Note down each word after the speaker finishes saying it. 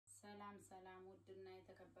ሰላም ውድና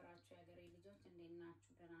የተከበራችሁ ያገሬ ልጆች እንዴት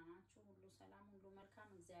ናችሁ? ደህና ናችሁ? ሁሉ ሰላም ሁሉ መልካም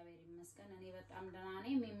እግዚአብሔር ይመስገን። እኔ በጣም ደህና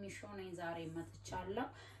ነኝ። የሚሾው ነኝ። ዛሬ መጥቻለሁ።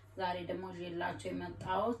 ዛሬ ደግሞ ጄላችሁ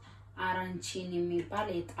የመጣሁት አራንቺኒ የሚባል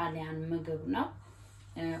የጣሊያን ምግብ ነው።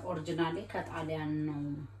 ኦሪጂናሊ ከጣሊያን ነው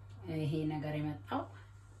ይሄ ነገር የመጣው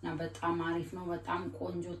እና በጣም አሪፍ ነው። በጣም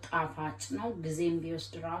ቆንጆ ጣፋጭ ነው። ጊዜም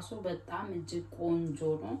ቢወስድ ራሱ በጣም እጅግ ቆንጆ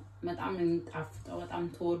ነው። በጣም ነው የሚጣፍጠው። በጣም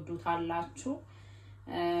ተወዱታላችሁ።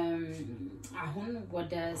 አሁን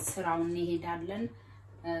ወደ ስራው እንሄዳለን።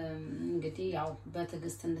 እንግዲህ ያው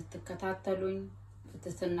በትዕግስት እንድትከታተሉኝ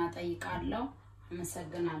ፍትህና ጠይቃለሁ።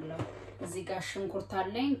 አመሰግናለሁ። እዚህ ጋር ሽንኩርት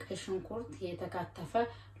አለኝ። ከሽንኩርት የተከተፈ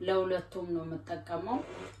ለሁለቱም ነው የምጠቀመው።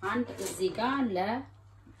 አንድ እዚህ ጋር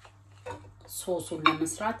ለሶሱን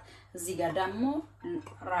ለመስራት፣ እዚህ ጋር ደግሞ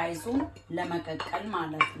ራይዙን ለመቀቀል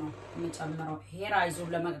ማለት ነው የምጨምረው። ይሄ ራይዙን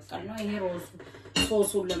ለመቀቀል ነው። ይሄ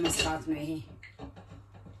ሶሱን ለመስራት ነው ይሄ።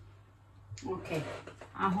 ኦኬ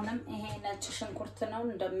አሁንም ይሄ ነጭ ሽንኩርት ነው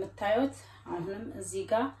እንደምታዩት። አሁንም እዚህ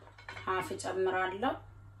ጋር ሀፍ ጨምራለሁ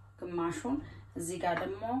ግማሹን። እዚህ ጋር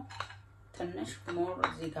ደግሞ ትንሽ ሞር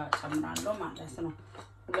እዚህ ጋር ጨምራለሁ ማለት ነው።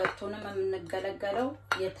 ሁለቱንም የምንገለገለው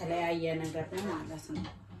የተለያየ ነገር ነው ማለት ነው።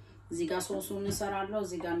 እዚህ ጋር ሶሱን እንሰራለሁ።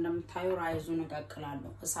 እዚህ ጋር እንደምታዩ ራይዙን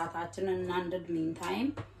እቀቅላለሁ። እሳታችንን እናንድድ ሚን ታይም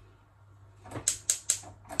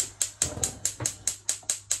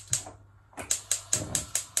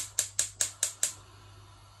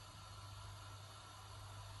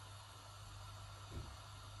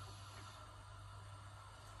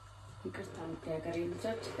ይቅርታ ያገሬ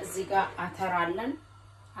ልጆች። እዚህ ጋር አተር አለን።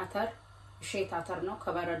 አተር ሼት አተር ነው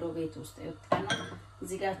ከበረዶ ቤት ውስጥ የወጣነው።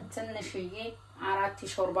 እዚህ ጋር ትንሽዬ 4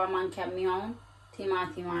 ሾርባ ማንኪያ የሚሆን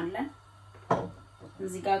ቲማቲም አለን።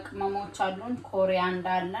 እዚህ ጋር ቅመሞች አሉን። ኮሪያንዳ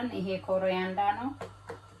አለን። ይሄ ኮሪያንዳ ነው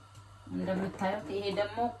እንደምታዩት። ይሄ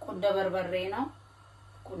ደግሞ ቁንደ በርበሬ ነው።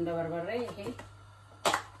 ቁንደ በርበሬ ይሄ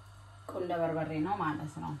ቁንደ በርበሬ ነው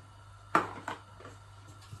ማለት ነው።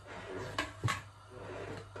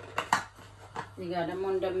 እዚህ ጋር ደግሞ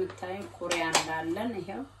እንደምታዩ ኮሪያንዳ አለን።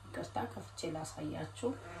 ይሄው ይቅርታ ከፍቼ ላሳያችሁ።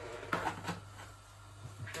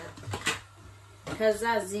 ከዛ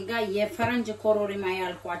እዚህ ጋር የፈረንጅ ኮሮሪማ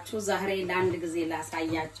ያልኳችሁ ዛሬ ለአንድ ጊዜ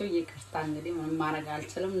ላሳያችሁ። ይቅርታ እንግዲህ ምን ማድረግ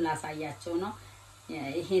አልችልም፣ ላሳያችሁ ነው።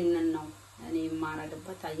 ይሄንን ነው እኔ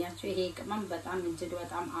ማረግበት። አያችሁ ይሄ ቅመም በጣም እጅግ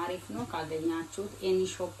በጣም አሪፍ ነው። ካገኛችሁት ኤኒ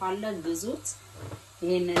ሾፕ አለ ግዙት።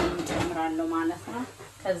 ይሄንን እንጨምራለሁ ማለት ነው።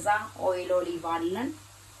 ከዛ ኦይል ኦሊቭ አለን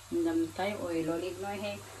እንደምታዩ ኦይል ኦሊቭ ነው ይሄ።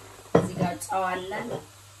 እዚህ ጋር ጨው አለን።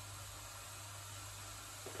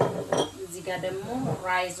 እዚህ ጋር ደግሞ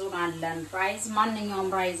ራይዙን አለን። ራይዝ ማንኛውም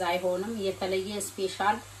ራይዝ አይሆንም። የተለየ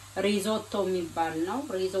ስፔሻል ሪዞቶ የሚባል ነው።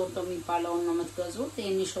 ሪዞቶ የሚባለው ነው የምትገዙት።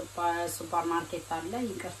 የኔ ሱፐር ማርኬት አለ።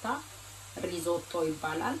 ይቅርታ ሪዞቶ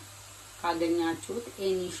ይባላል። ካገኛችሁት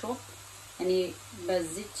ኤኒ ሾፕ። እኔ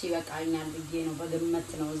በዚች ይበቃኛል ብዬ ነው በግምት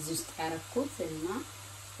ነው እዚህ ውስጥ ያረኩት እና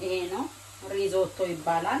ይሄ ነው ሪዞቶ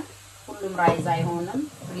ይባላል። ሁሉም ራይዝ አይሆንም።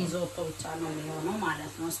 ሪዞቶ ብቻ ነው የሚሆነው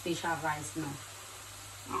ማለት ነው። ስፔሻል ራይዝ ነው።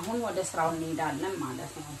 አሁን ወደ ስራው እንሄዳለን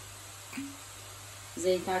ማለት ነው።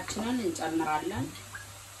 ዘይታችንን እንጨምራለን።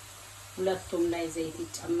 ሁለቱም ላይ ዘይት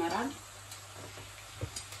ይጨመራል።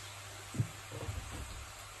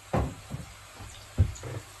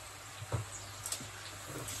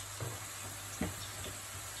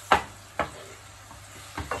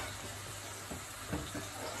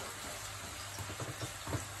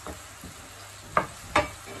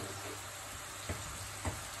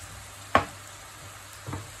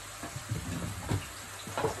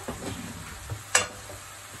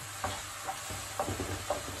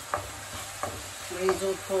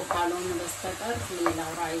 ሪዞቶ ካልሆነ በስተቀር ሌላው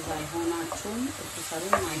ራይዝ አይሆናችሁም።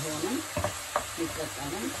 እትሰሩም አይሆንም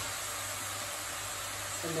ይቀቀላል።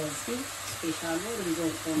 ስለዚህ ስፔሻሉ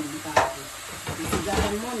ሪዞቶ ነው የሚባለው። እዚህ ጋር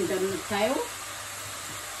ደግሞ እንደምታዩ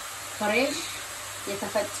ፍሬሽ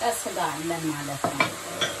የተፈጨ ስጋ አለን ማለት ነው።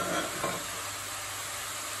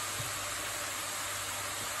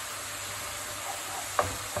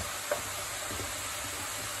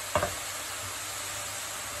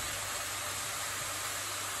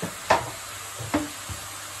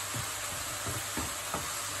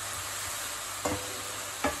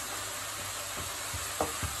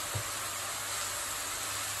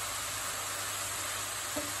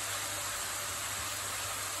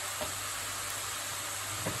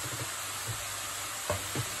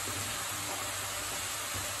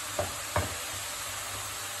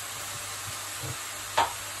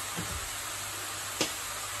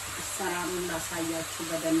 ሰራውን ላሳያችሁ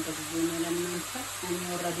በደንብ ብዙ ነው ለእናንተ። እኔ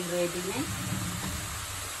ኦልሬዲ ሬዲ ነኝ።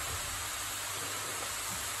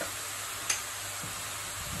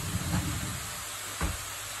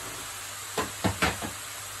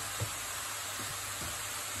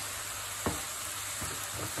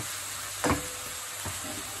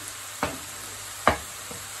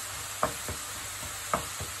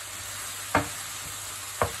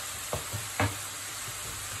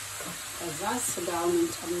 ከዛ ስጋውን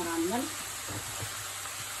እንጨምራለን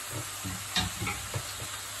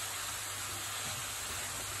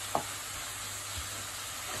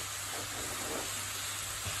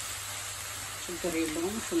ችግር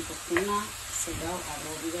የለውም ሽንኩርቱና ስጋው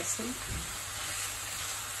አብረው ይበስል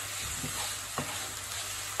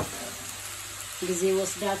ጊዜ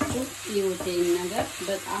ወስዳችሁ ይውቴን ነገር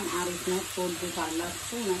በጣም አሪፍ ነው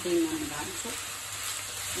ትወዱታላችሁ እውነቴን ነው የምላችሁ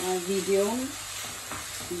ቪዲዮውን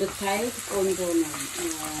ብታዩት ቆንጆ ነው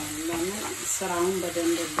ለምን ስራውን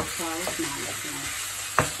በደንብ ብታዩት ማለት ነው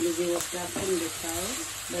ጊዜ ወስዳችሁ እንድታዩት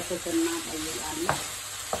በትህትና ጠይቃለሁ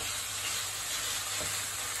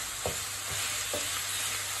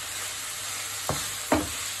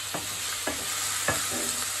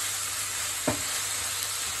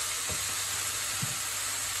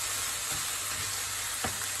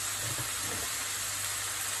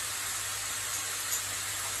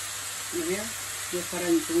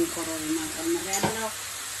የፈረንጁን ኮሮሪማ ጨምሬያለሁ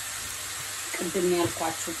ቅድም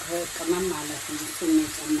ያልኳችሁ ቅመም ማለት ነው እሱን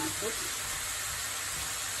የጨመርኩት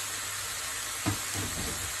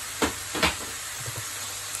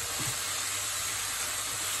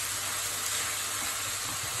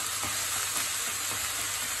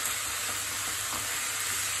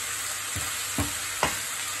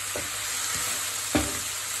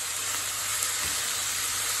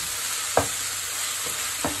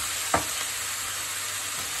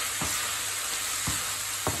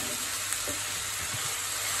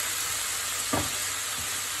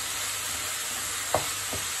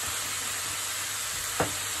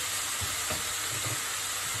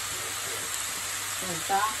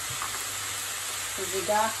እዚህ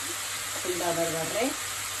ጋር እንዳበርበሬ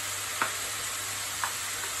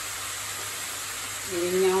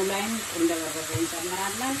የኛው ላይ እንደበርበሬ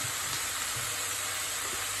እንጨምራለን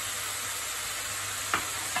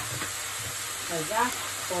ከዛ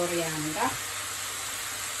ኮሪያንዳር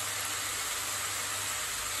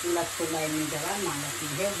ሁለቱ ላይ ይገባል ማለት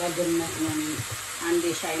ነው ይሄ በግምት ነው አንድ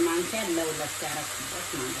ሻይ ማንኪያ ለሁለት ያረኩበት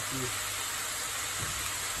ማለት ነው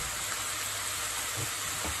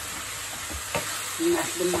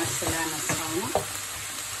ግማሽ ስላነሳው ነው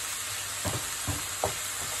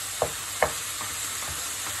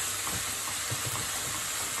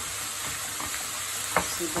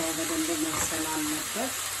ስጋው በደንብ መብሰል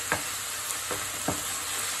አለበት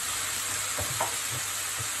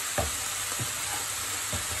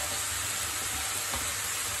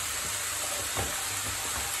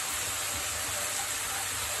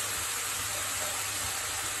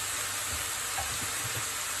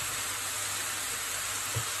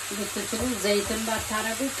ብትችሉ ዘይትን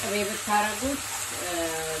ባታረጉ ቅቤ ብታረጉ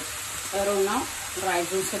ጥሩ ነው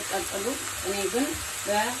ራይዙን ስትቀጥሉ እኔ ግን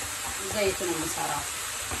በዘይት ነው የምሰራው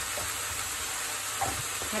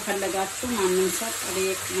ከፈለጋችሁ ማንንም ሰው ቅቤ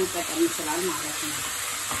መጠቀም ይችላል ማለት ነው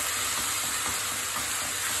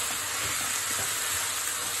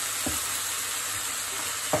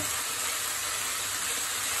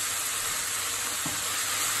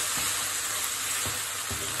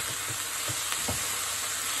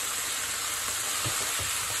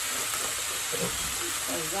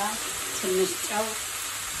ትንሽ ጨው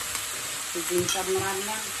እዚህ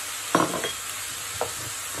እንጨምራለን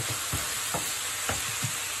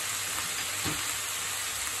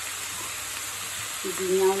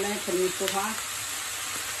እዚህኛው ላይ ትንሽ ውሃ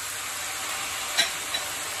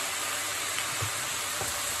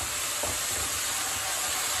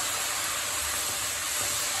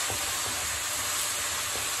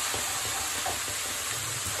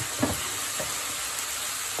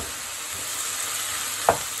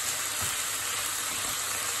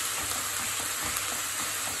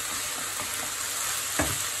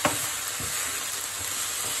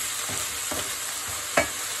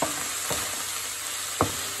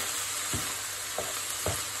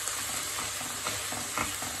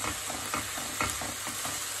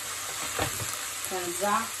ከዛ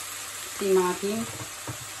ቲማቲም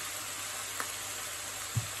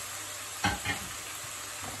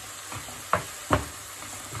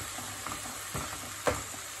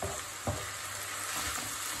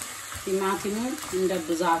ቲማቲሙ እንደ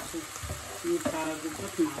ብዛቱ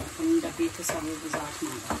ይታረጉበት ማለት ነው እንደ ቤተሰቡ ብዛት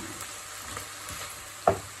ማለት ነው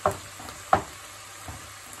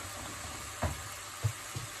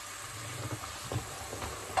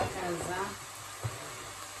ከዛ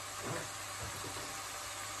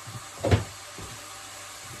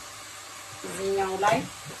እዚህኛው ላይ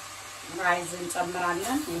ራይዝ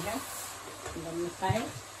እንጨምራለን ይሄ እንደምታዩ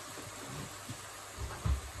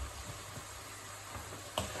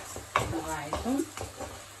ራይዙን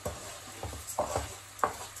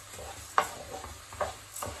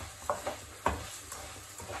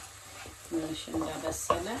ትንሽ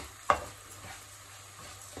እንደበሰለ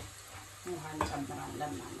ውሃ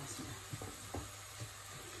እንጨምራለን ማለት ነው።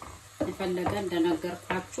 የፈለገ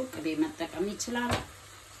እንደነገርኳችሁ ቅቤ መጠቀም ይችላል።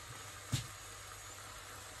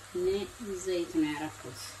 እኔ ዘይት ነው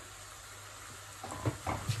ያረኩት።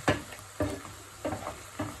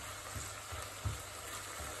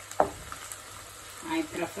 I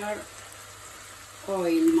prefer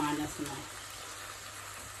oil ማለት ነው።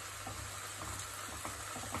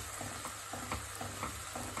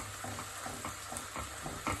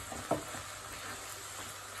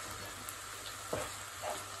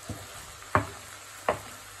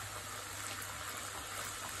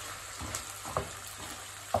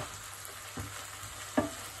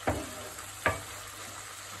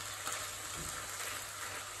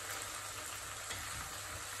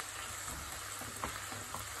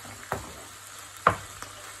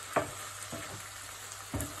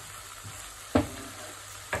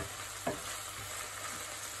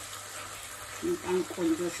 በጣም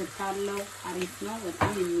ቆንጆ ሽታ አለው። አሪፍ ነው።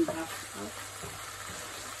 በጣም የሚጣፍጠው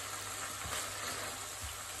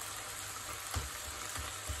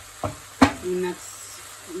እውነት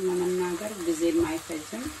ለመናገር ጊዜም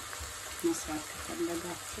አይፈጅም። መስራት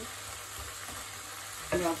ከፈለጋችሁ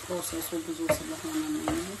ያው ፕሮሰሱ ብዙ ስለሆነ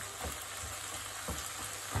ነው።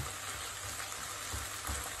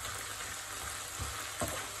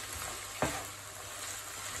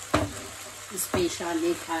 ስፔሻል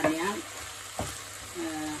ኢጣሊያን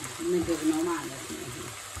ምግብ ነው ማለት ነው። ይሄ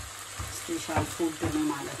ስፔሻል ፉድ ነው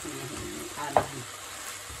ማለት ነው። ይሄ ኢጣሊያን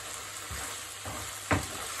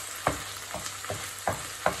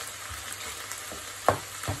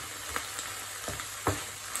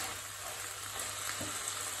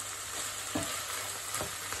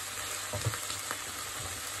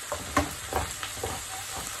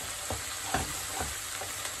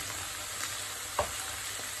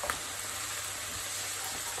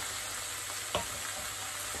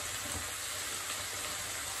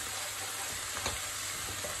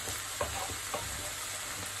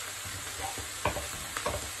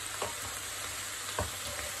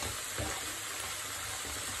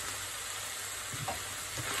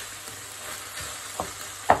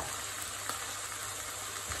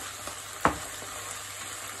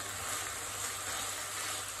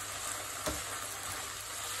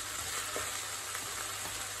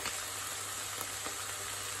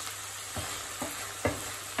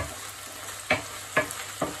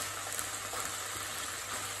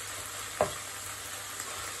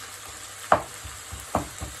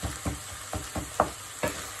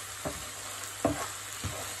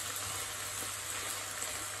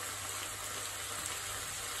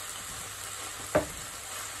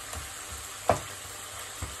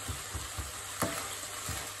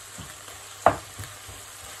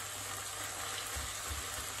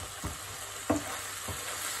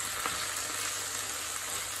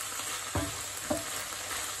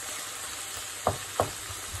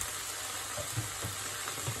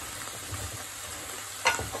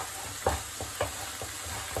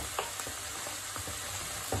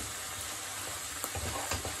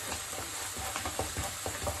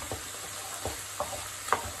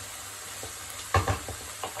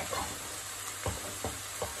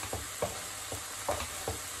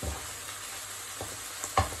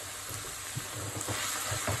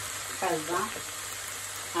ከዛ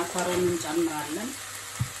አተሩን እንጨምራለን።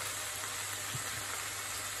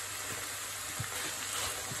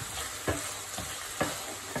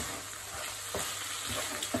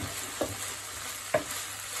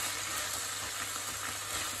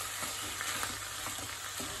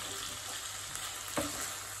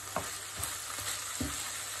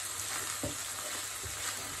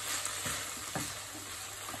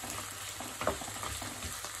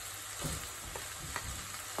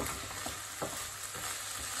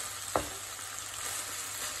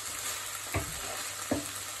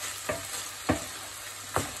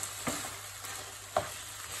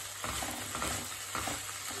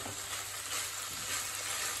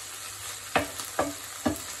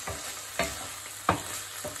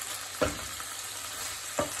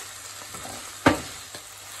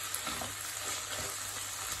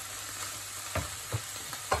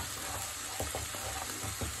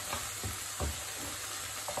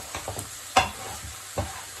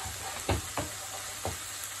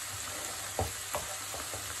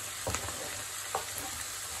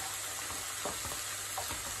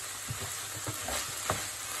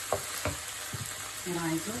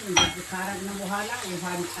 ራይዙ እንደዚህ ካረግን በኋላ ውሃ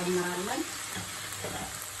እንጨምራለን።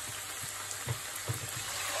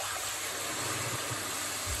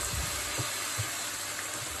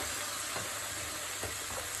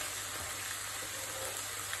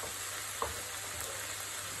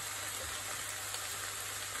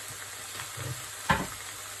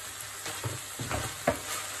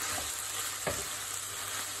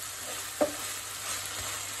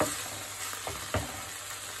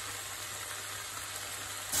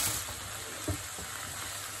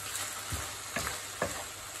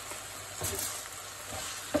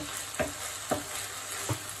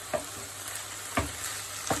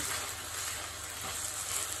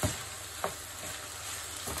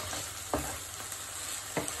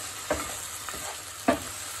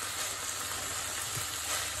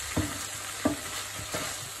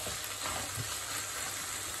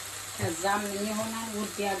 ከዛም ምን ይሆናል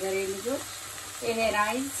ውድ ያገሬ ልጆች ይሄ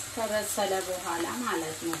ራይዝ ከበሰለ በኋላ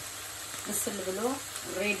ማለት ነው ብስል ብሎ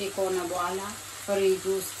ሬዲ ከሆነ በኋላ ፍሪጅ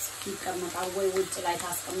ውስጥ ይቀመጣል ወይ ውጭ ላይ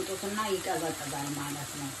ታስቀምጡትና ይቀዘቅዛል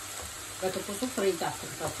ማለት ነው በትኩሱ ፍሪጅ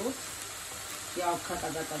አትክተቱት ያው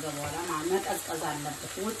ከቀዘቀዘ በኋላ መቀዝቀዝ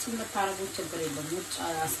አለበት ውጭ የምታረጉት ችግር የለም ውጭ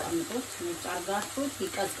አስቀምጡት ውጭ አርጋችሁት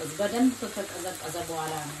ይቀዝቅዝ በደንብ ከቀዘቀዘ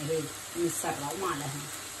በኋላ ነው ይሄ የሚሰራው ማለት ነው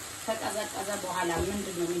ከቀዘቀዘ በኋላ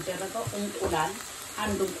ምንድነው የሚደረገው እንቁላል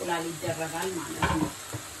አንድ እንቁላል ይደረጋል ማለት ነው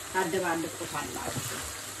ታደባልቁታላችሁ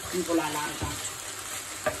እንቁላል አርጋችሁ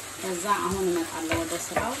ከዛ አሁን እመጣለሁ ወደ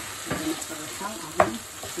ስራው ለመጨረሻው አሁን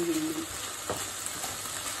ይሄን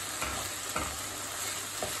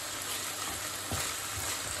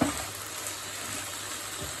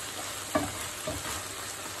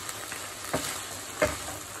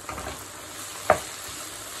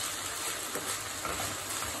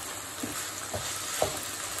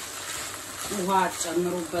ውሃ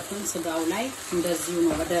ጨምሩበትን ስጋው ላይ እንደዚህ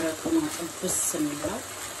ነው በደረቁ ነው ጥብስ የሚለው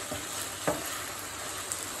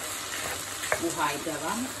ውሃ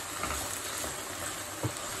አይገባም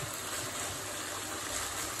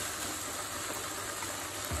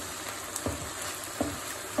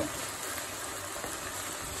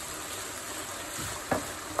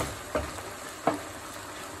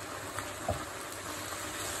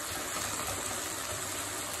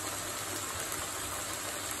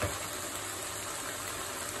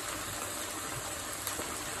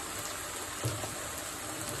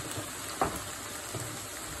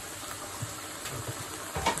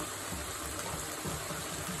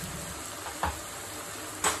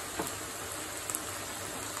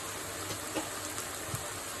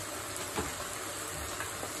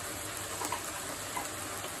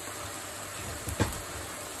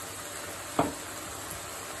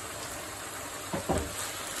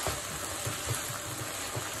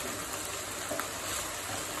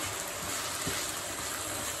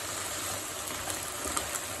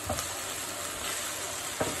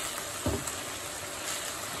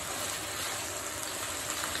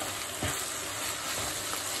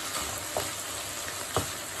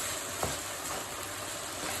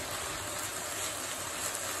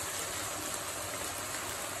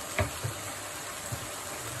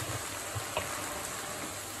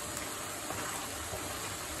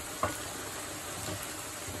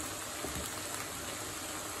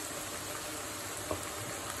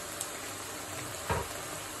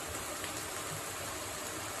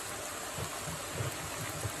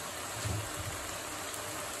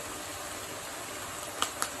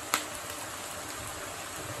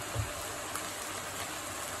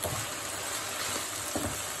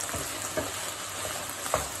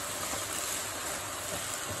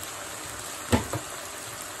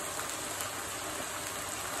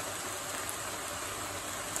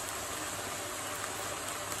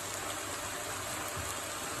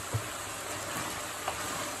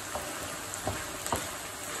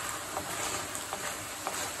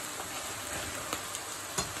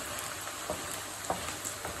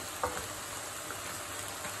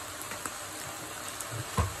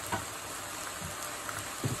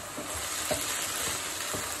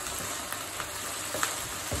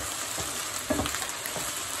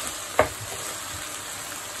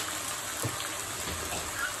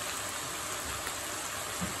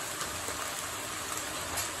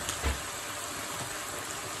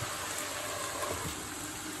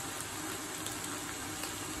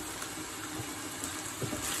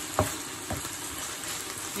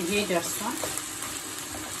ይሄ ደርሷል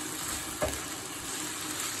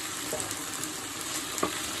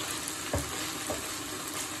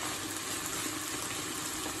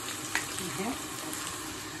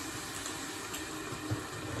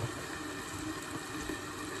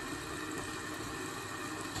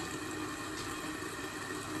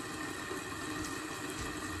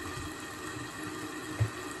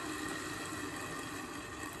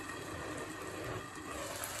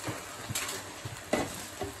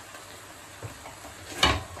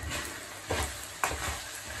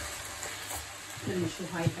ትንሽ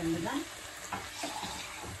ውሃ ይፈልጋል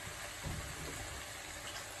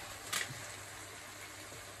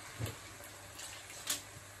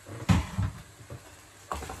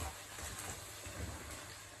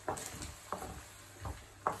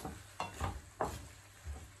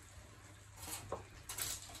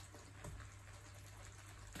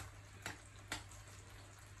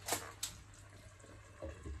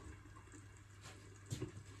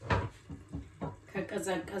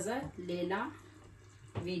ከቀዘቀዘ ሌላ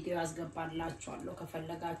ቪዲዮ አስገባላችኋለሁ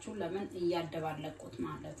ከፈለጋችሁ ለምን እያደባለቁት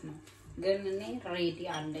ማለት ነው ግን እኔ ሬዲ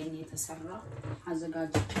አለኝ የተሰራ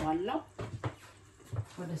አዘጋጅቻለሁ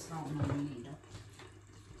ወደ ስራው ነው የምንሄደው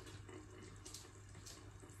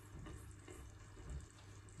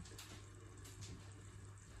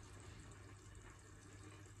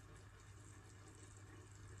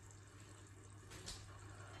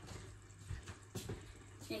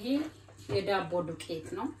ይሄ የዳቦ ዱቄት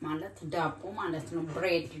ነው ማለት ዳቦ ማለት ነው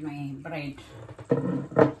ብሬድ ነው ይሄ ብሬድ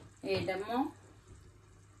ይሄ ደግሞ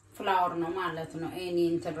ፍላወር ነው ማለት ነው ኤኒ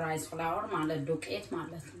ኢንተርፕራይዝ ፍላወር ማለት ዱቄት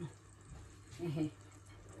ማለት ነው ይሄ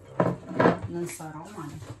እንሰራው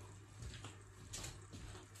ማለት ነው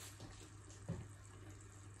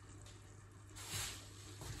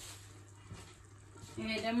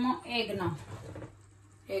ይሄ ደግሞ ኤግ ነው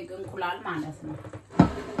ኤግ እንቁላል ማለት ነው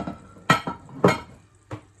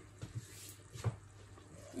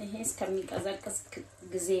ይሄ እስከሚቀዘቅዝ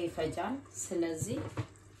ጊዜ ይፈጃል ስለዚህ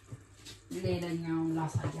ሌላኛው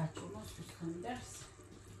ላሳያችሁ ነው እስከሚደርስ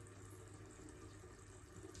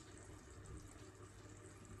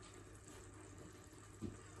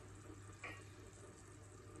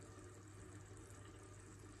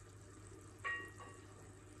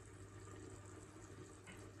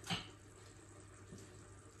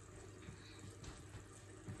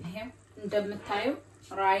ይሄ እንደምታዩ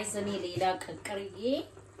ራይዝ እኔ ሌላ ቀቅርዬ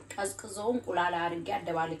ቀዝቅዘው እንቁላል አድርጌ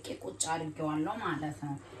አደባልቄ ቁጭ አድርጌዋለሁ ማለት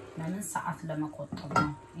ነው ለምን ሰዓት ለመቆጠብ ነው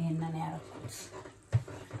ይሄንን ያረኩት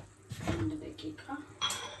አንድ ደቂቃ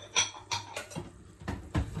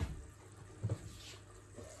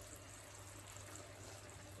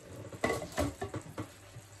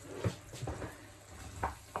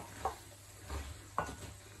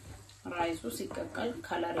ራይሱ ሲቀቀል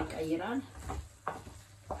ከለር ይቀይራል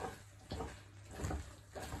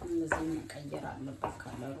እንደዚህ መቀየር አለበት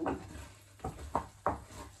ከለሩ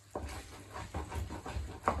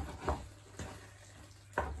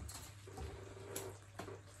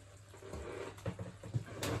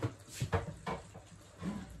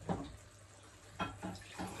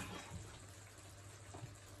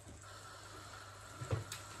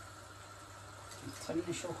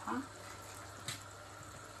ትንሽ ውሃ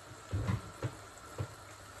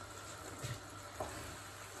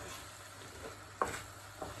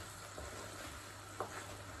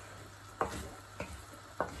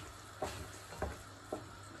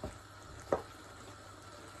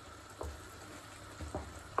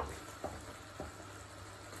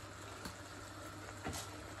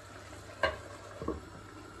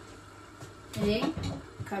ይሄ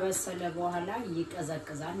ከበሰለ በኋላ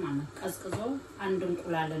ይቀዘቅዛል ማለት ቀዝቅዞ አንድ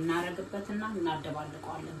እንቁላል እናረግበትና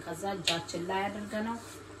እናደባልቀዋለን ከዛ እጃችን ላይ አድርገነው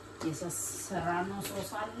የሰራነው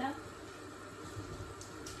ሶስ አለ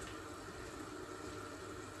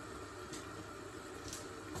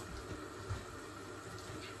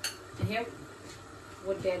ይሄ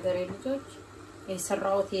ወደ ያገሬ ልጆች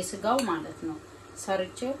የሰራውት የስጋው ማለት ነው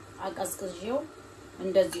ሰርቼው አቀዝቅዤው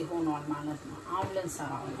እንደዚህ ሆኗል ማለት ነው አሁን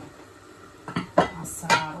ለንሰራው ነው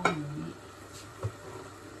አስራሩ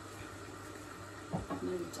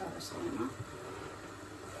ምን ጨርሰና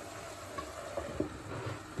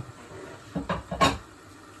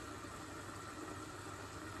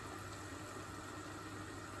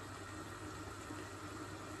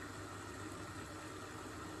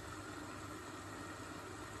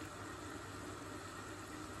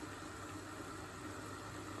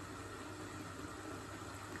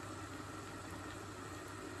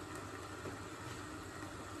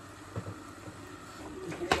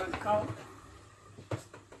Go.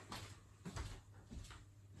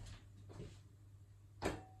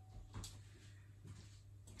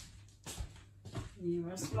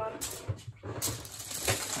 ይመስላል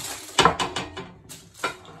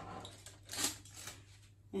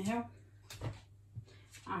ይሄው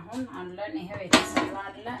አሁን አለን ይሄው የተሰራ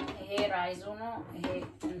አለ ይሄ ራይዙ ነው ይሄ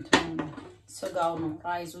እንትኑ ነው ስጋው ነው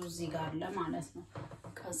ራይዙ እዚህ ጋር አለ ማለት ነው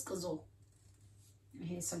ቀዝቅዞ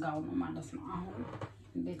ይሄ ስጋው ነው ማለት ነው አሁን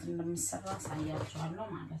እንዴት እንደሚሰራ ሳያችኋለሁ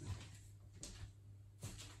ማለት ነው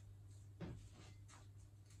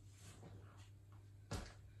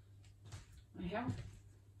ይሄው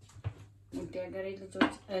ውድ ያገሬ ልጆች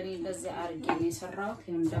እኔ እንደዚህ አርጌ ነው የሰራሁት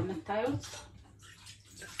እንደምታዩት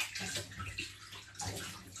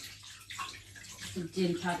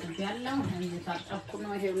እጄን ታጥቤያለሁ እየታጠብኩ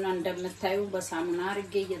ነው ይሄውና እንደምታዩ በሳሙና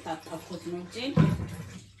አርጌ እየታጠብኩት ነው እጄን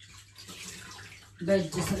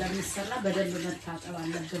በእጅ ስለሚሰራ በደንብ መታጠብ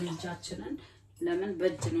አለብን እጃችንን ለምን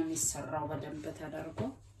በእጅ ነው የሚሰራው በደንብ ተደርጎ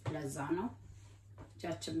ለዛ ነው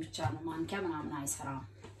እጃችን ብቻ ነው ማንኪያ ምናምን አይሰራም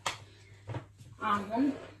አሁን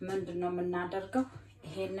ምንድነው የምናደርገው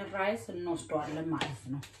ይሄን ራይስ እንወስደዋለን ማለት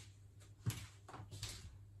ነው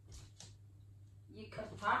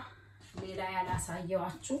ይቅርታ ሌላ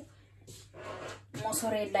ያላሳየዋችሁ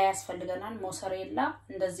ሞሰሬላ ያስፈልገናል ሞሰሬላ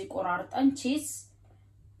እንደዚህ ቆራርጠን ቺዝ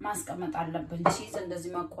ማስቀመጥ አለብን ቺዝ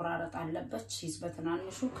እንደዚህ መቆራረጥ አለበት ቺዝ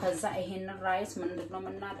በትናንሹ ከዛ ይሄንን ራይስ ምንድነው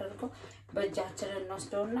የምናደርገው በእጃችን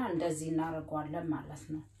እንወስደውና እንደዚህ እናደርገዋለን ማለት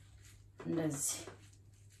ነው እንደዚህ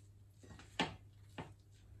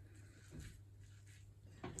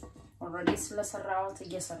ኦሬዲ ስለሰራሁት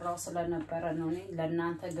እየሰራው ስለነበረ ነው እኔ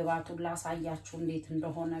ለእናንተ ግባቱን ላሳያችሁ እንዴት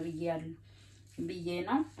እንደሆነ ብዬ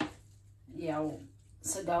ነው ያው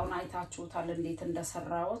ስጋውን አይታችሁታል እንዴት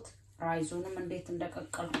እንደሰራሁት ራይዙንም እንዴት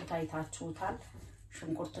እንደቀቀልኩት አይታችሁታል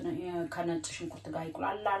ሽንኩርት ከነጭ ሽንኩርት ጋር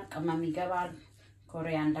ይቆላላል ቅመም ይገባል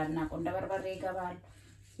ኮሪያንዳርና ቆንደ በርበሬ ይገባል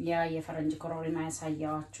ያ የፈረንጅ ኮሮሪማ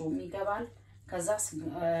ያሳያችሁ ይገባል ከዛ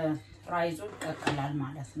ራይዙ ይቀቀላል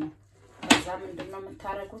ማለት ነው ከዛ ምንድነው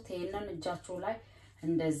የምታረጉት ይሄንን እጃችሁ ላይ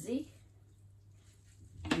እንደዚህ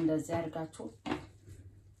አድርጋችሁ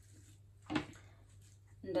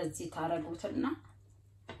እንደዚህ ታረጉትና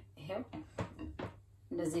ይሄው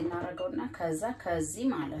እንደዚህ እናረጋውና ከዛ ከዚህ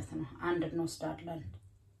ማለት ነው አንድ እንወስዳለን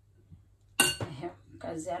ይሄው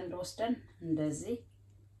ከዚህ አንድ ወስደን እንደዚህ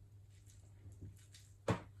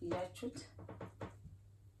ያያችሁት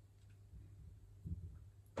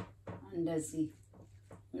እንደዚህ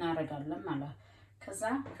እናረጋለን ማለት ከዛ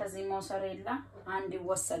ከዚህ ሞሰሬላ አንድ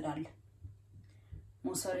ይወሰዳል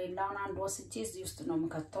ሞሰሬላውን አንድ ወስጄ እዚህ ውስጥ ነው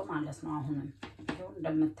የምከተው ማለት ነው አሁንም ይሄው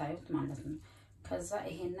እንደምታዩት ማለት ነው ከዛ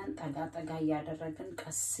ይሄንን ጠጋ ያደረግን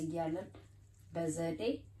ቀስ ይያለን በዘዴ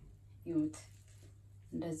ይሁት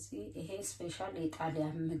እንደዚህ ይሄ ስፔሻል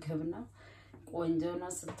የጣሊያን ምግብ ነው ቆንጆ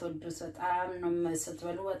ነው ስትወዱት በጣም ነው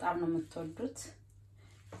ስትበሉ በጣም ነው የምትወዱት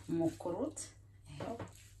ሞክሩት ይሄው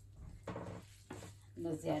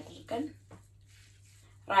እንደዚህ አድርገን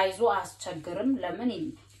ራይዙ አስቸግርም ለምን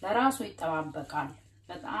ለራሱ ይተባበቃል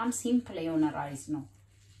በጣም ሲምፕል የሆነ ራይዝ ነው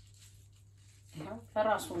ይሄው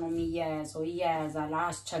ለራሱ ነው ይያያዛል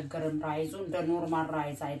አስቸግርም ራይዙ እንደ ኖርማል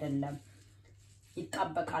ራይዝ አይደለም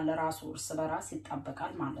ይጣበቃል ራሱ እርስ በራስ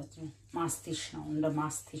ይጣበቃል ማለት ነው ማስቲሽ ነው እንደ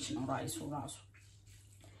ማስቲሽ ነው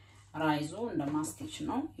ራይዙ እንደ ማስቲሽ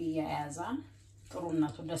ነው ይያያዛል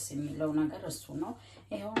ጥሩነቱ ደስ የሚለው ነገር እሱ ነው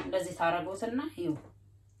ይሄው እንደዚህ ታረጉትና ይው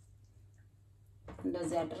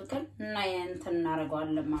እንደዚህ አድርገን እና እንትን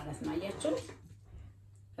እናረጋለን ማለት ነው አያችሁ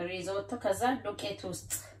ሪዞቶ ከዛ ዱቄት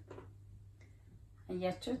ውስጥ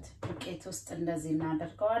አያችሁት ዱቄት ውስጥ እንደዚህ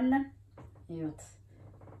እናደርገዋለን ይዩት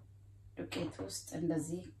ዱቄት ውስጥ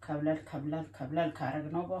እንደዚህ ከብለል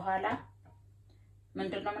ካረግነው በኋላ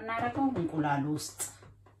ምንድነው የምናረገው እንቁላል ውስጥ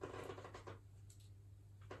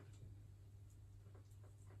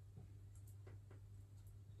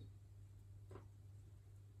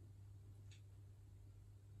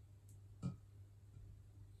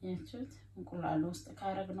ያችሁት እንቁላል ውስጥ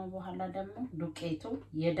ካረግነው በኋላ ደግሞ ዱቄቱ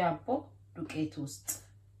የዳቦ ዱቄት ውስጥ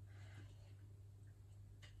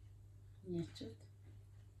ያችሁት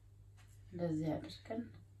እንደዚህ አድርገን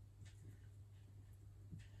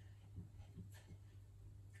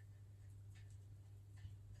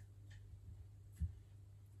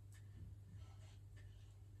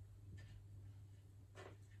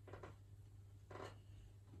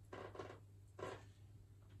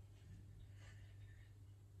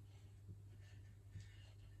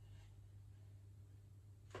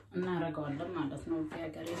እናረጋለን ማለት ነው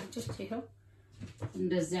ያገሬ ልጅ ይሄው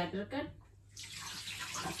እንደዚህ አድርገን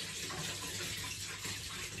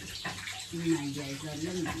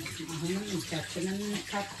እናያይዛለን ማለት ነው አሁንም እጃችንን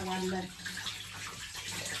እንታጠባለን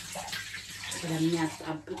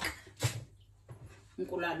ስለሚያጣብቅ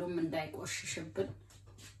እንቁላሉም እንዳይቆሽሽብን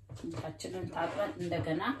እጃችንን ታጥበን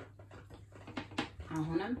እንደገና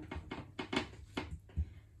አሁንም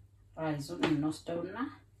ራይዙን እንወስደውና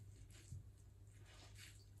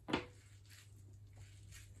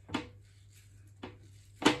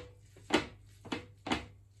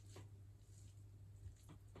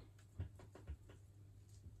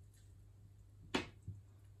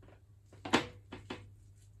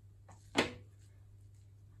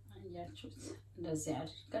እንደዚህ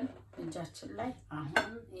አድርገን እጃችን ላይ አሁን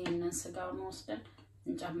ይሄንን ስጋውን ወስደን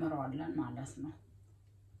እንጨምረዋለን ማለት ነው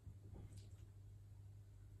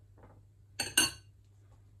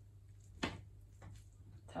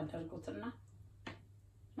ታደርጉትና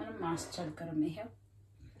ምንም አስቸግርም ይሄው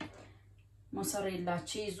ሞሰሬላ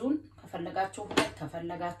ቺዙን ከፈለጋችሁ ሁለት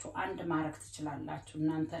ከፈለጋችሁ አንድ ማረክ ትችላላችሁ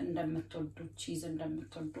እናንተ እንደምትወዱት ቺዝ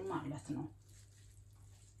እንደምትወዱ ማለት ነው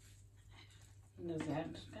እንደዚህ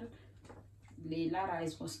አድርገን ሌላ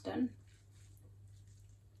ራይዝ ወስደን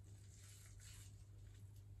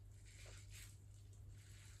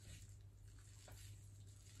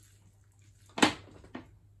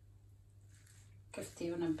ክፍት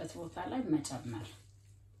የሆነበት ቦታ ላይ መጨመር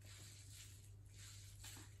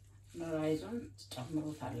ራይዙን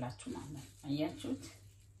ጨምሩታላችሁ ማለት ነው አያችሁት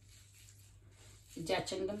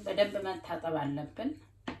እጃችን ግን በደንብ መታጠብ አለብን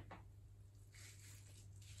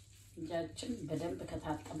እጃችን በደንብ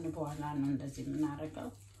ከታጠብን በኋላ ነው እንደዚህ የምናረጋው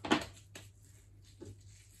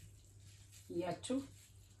ያችሁ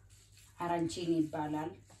አራንቺኒ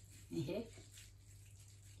ይባላል ይሄ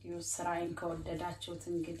ስራዬን ከወደዳችሁት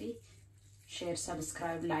እንግዲህ ሼር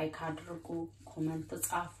ሰብስክራይብ ላይክ አድርጉ ኮሜንት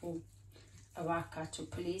ጻፉ እባካችሁ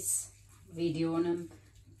ፕሊዝ ቪዲዮንም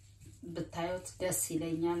ብታዩት ደስ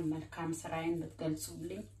ይለኛል መልካም ስራዬን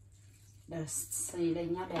ብትገልጹልኝ ደስ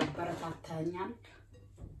ይለኛል ያበረታታኛል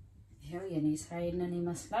ይሄው የኔ ስራዬንን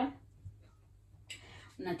ይመስላል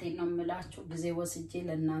እነቴን ነው የምላችሁ ጊዜ ወስጄ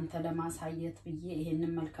ለእናንተ ለማሳየት ብዬ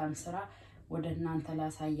ይሄንን መልካም ስራ ወደ እናንተ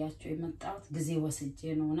ላሳያችሁ የመጣሁት ጊዜ ወስጄ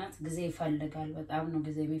ነው እውነት ጊዜ ይፈልጋል በጣም ነው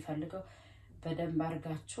ጊዜ የሚፈልገው በደንብ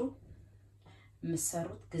አርጋችሁ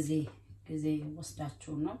መስሩት ጊዜ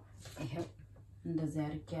ወስዳችሁ ነው ይሄው እንደዚህ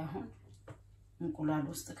አርጌ አሁን እንቁላል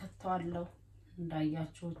ውስጥ ከተዋለው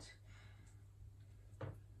እንዳያችሁት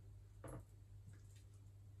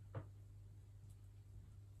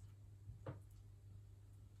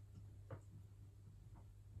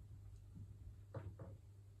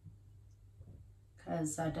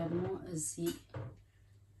ከዛ ደግሞ እዚህ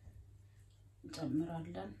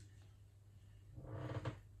ጨምራለን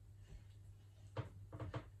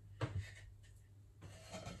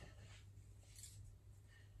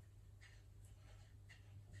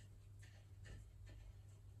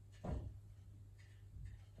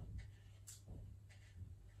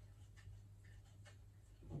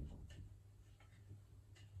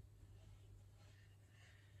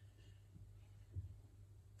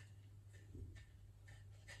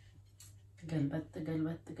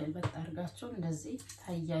ገልበጥ አርጋችሁ እንደዚህ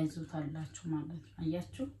ታያይዙታላችሁ ማለት ነው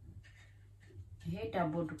አያችሁ ይሄ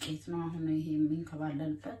ዳቦ ዱቄት ነው አሁን ይሄ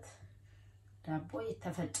የሚንከባለልበት ዳቦ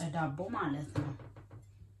የተፈጨ ዳቦ ማለት ነው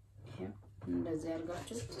ይሄ እንደዚህ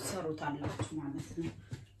አርጋችሁ ትሰሩታላችሁ ማለት ነው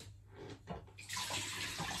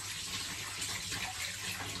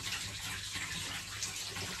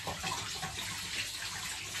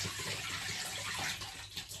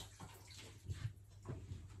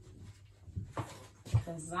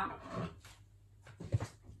ከዛ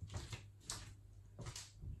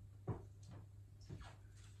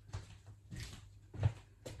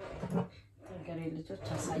ተገሬ ልጆች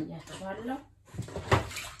አሳያችኋለሁ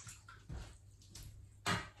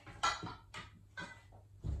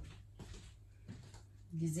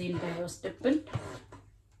ጊዜ እንዳይወስድብን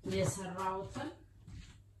የሰራውትን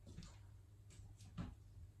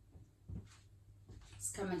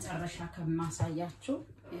እስከመጨረሻ ከማሳያችሁ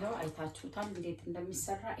ይሄው አይታችሁታል እንዴት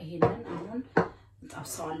እንደሚሰራ ይሄንን አሁን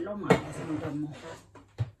እንጣብሰዋለሁ ማለት ነው ደግሞ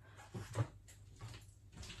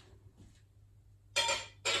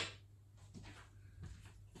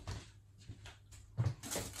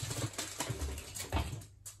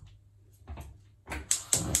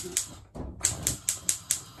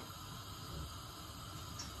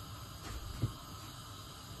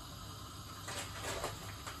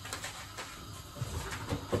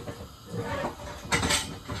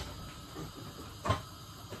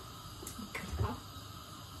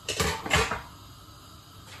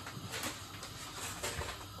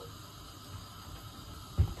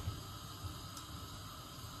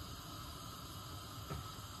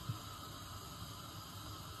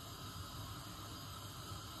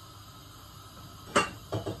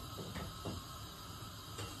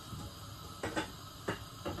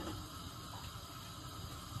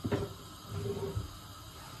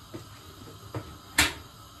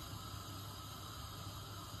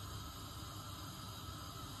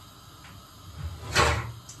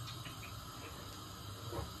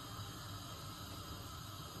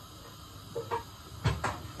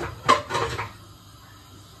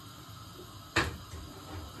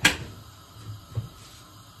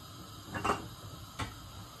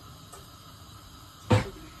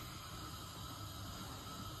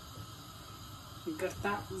ይቅርታ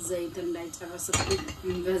ዘይት እንዳይጨርስብኝ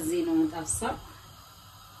በዚህ ነው የምጣብሰው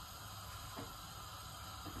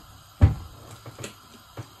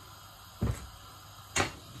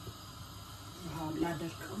አሁን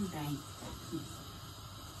ላደርቀው እንዳይ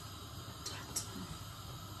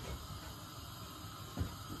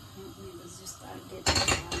በዚህ ውስጥ አድርጌ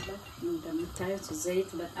እንደምታዩት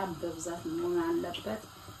ዘይት በጣም በብዛት መሆን አለበት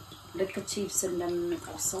ልክ ቺፕስ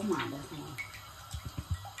እንደምንጠብሰው ማለት ነው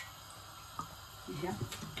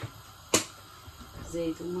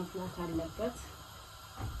ዘይቱ መፍላት አለበት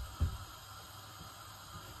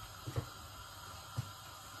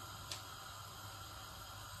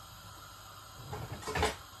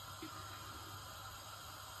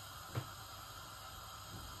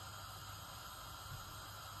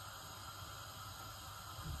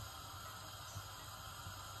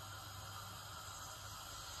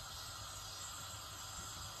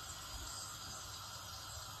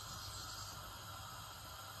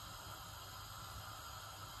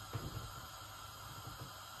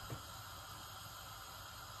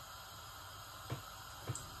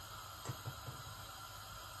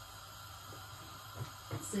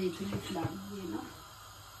ዘይቱ ይፍላል ነው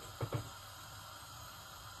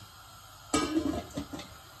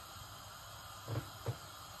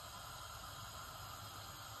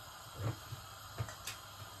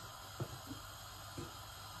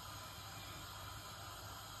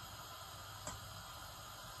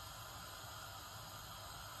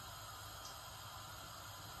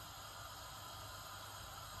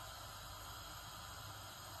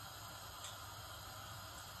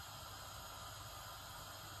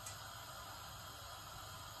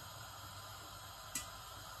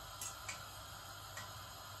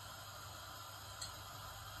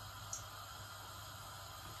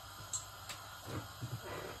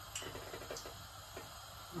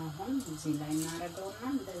አሁን እዚህ ላይ እናረጋውና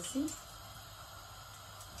እንደዚህ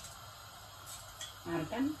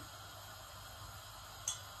አርገን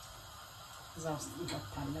እዛው ውስጥ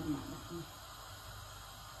እንከታለን ማለት ነው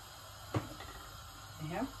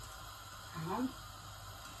ይሄው አሁን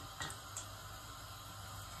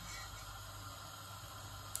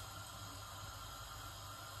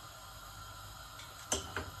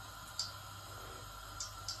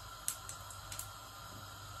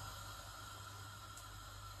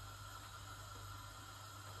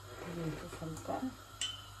faltar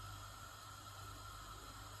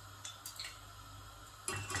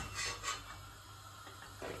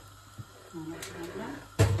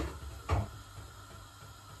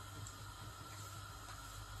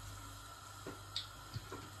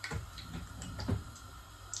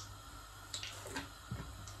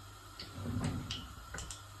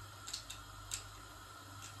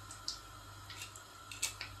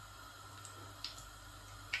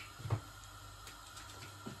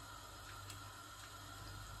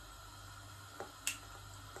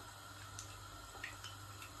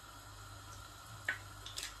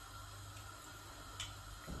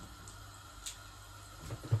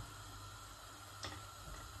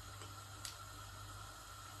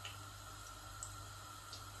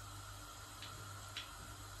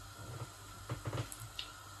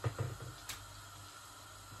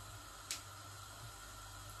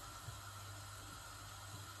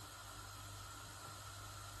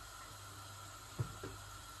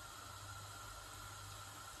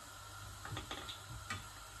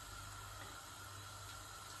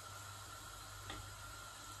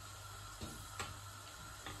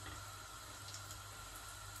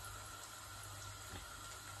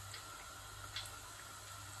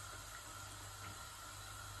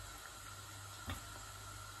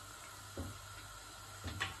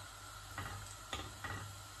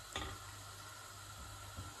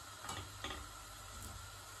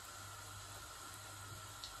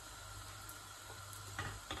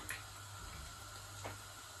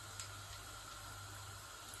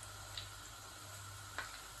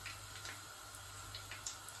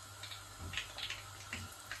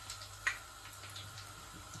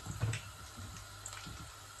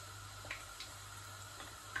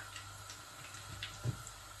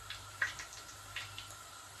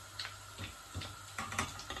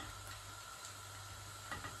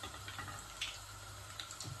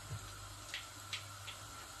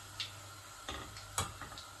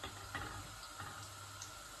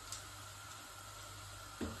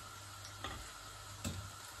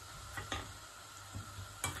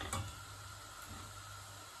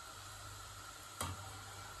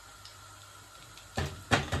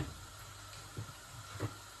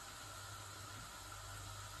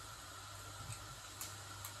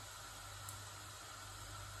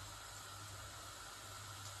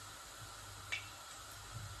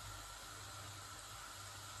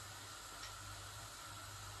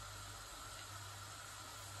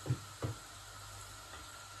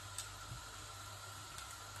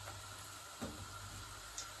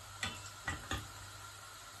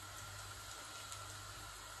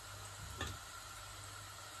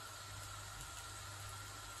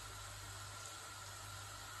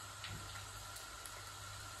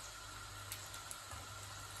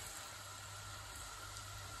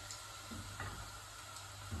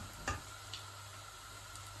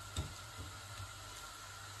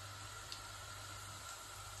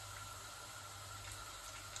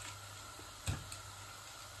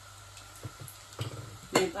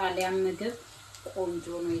የጣሊያን ምግብ ቆንጆ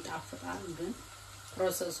ነው ይጣፍጣል ግን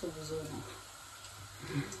ፕሮሰሱ ብዙ ነው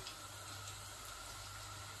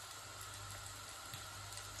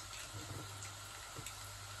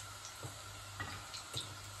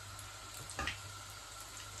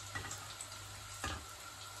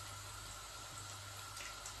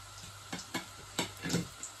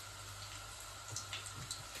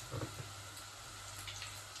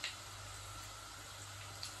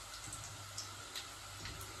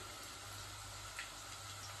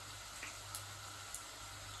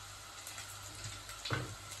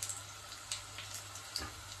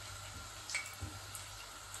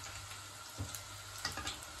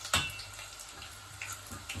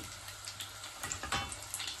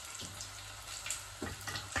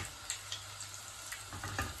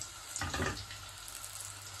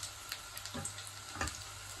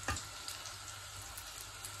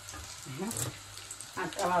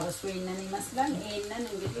አቀባበሱ ይሄንን ይመስላል ይሄንን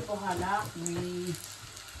እንግዲህ በኋላ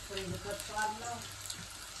ፍሪዝ ከተዋለው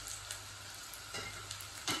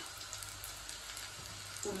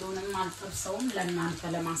ሁሉንም አልጠብሰውም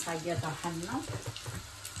ለእናንተ ለማሳየት አሁን ነው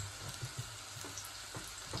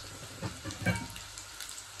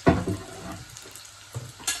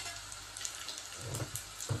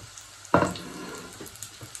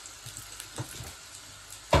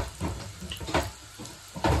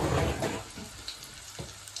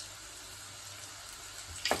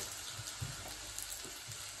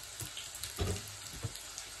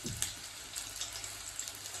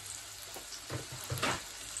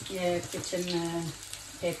የኪችን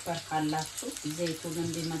ፔፐር ካላችሁ ዘይቱን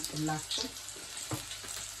እንዲመጥላችሁ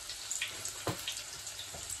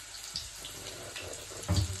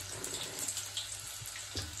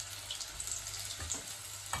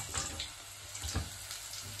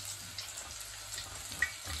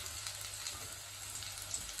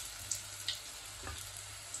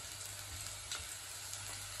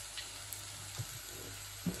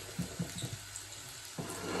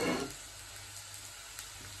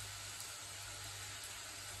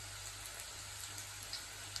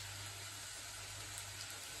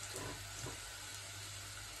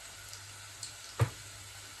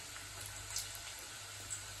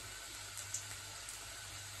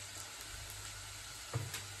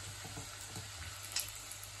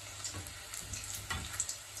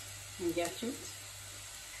ያቺው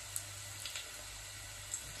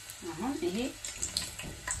አሁን ይሄ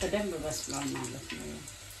በደንብ በስሏል ማለት ነው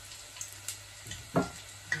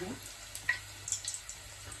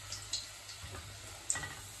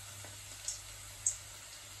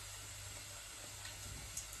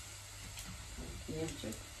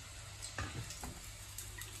ያቺው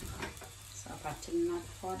ሳፋችንን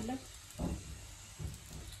እናጥፋለን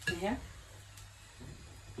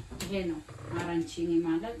ይሄ ነው አራንቺኒ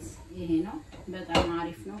ማለት ይሄ ነው በጣም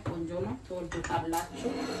አሪፍ ነው ቆንጆ ነው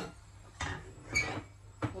ተወዱታላችሁ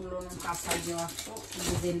ሁሉንም ካሳየዋችሁ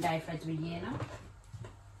ጊዜ እንዳይፈጅ ብዬ ነው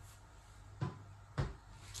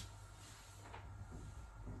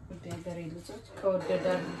ወደገሬ ልጆች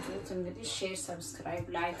ከወደዳችሁት እንግዲህ ሼር ሰብስክራይብ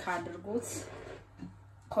ላይክ አድርጉት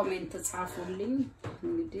ኮሜንት ጻፉልኝ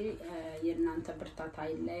እንግዲህ የእናንተ ብርታት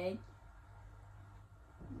አይለኝ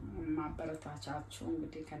ማበረታቻችሁ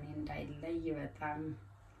እንግዲህ ከኔ እንዳይለይ በጣም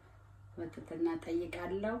ወጥተና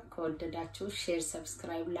ጠይቃለሁ ከወደዳችሁ ሼር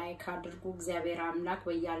ሰብስክራይብ ላይክ አድርጉ እግዚአብሔር አምላክ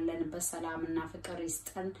በያለንበት ሰላምና ፍቅር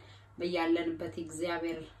ይስጠን በያለንበት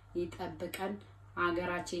እግዚአብሔር ይጠብቀን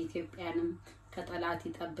ሀገራችን ኢትዮጵያንም ከጠላት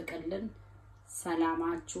ይጠብቅልን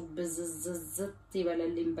ሰላማችሁ ብዝዝዝት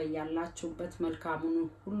ይበለልኝ በያላችሁበት መልካሙን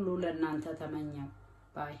ሁሉ ለእናንተ ተመኘው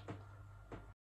ባይ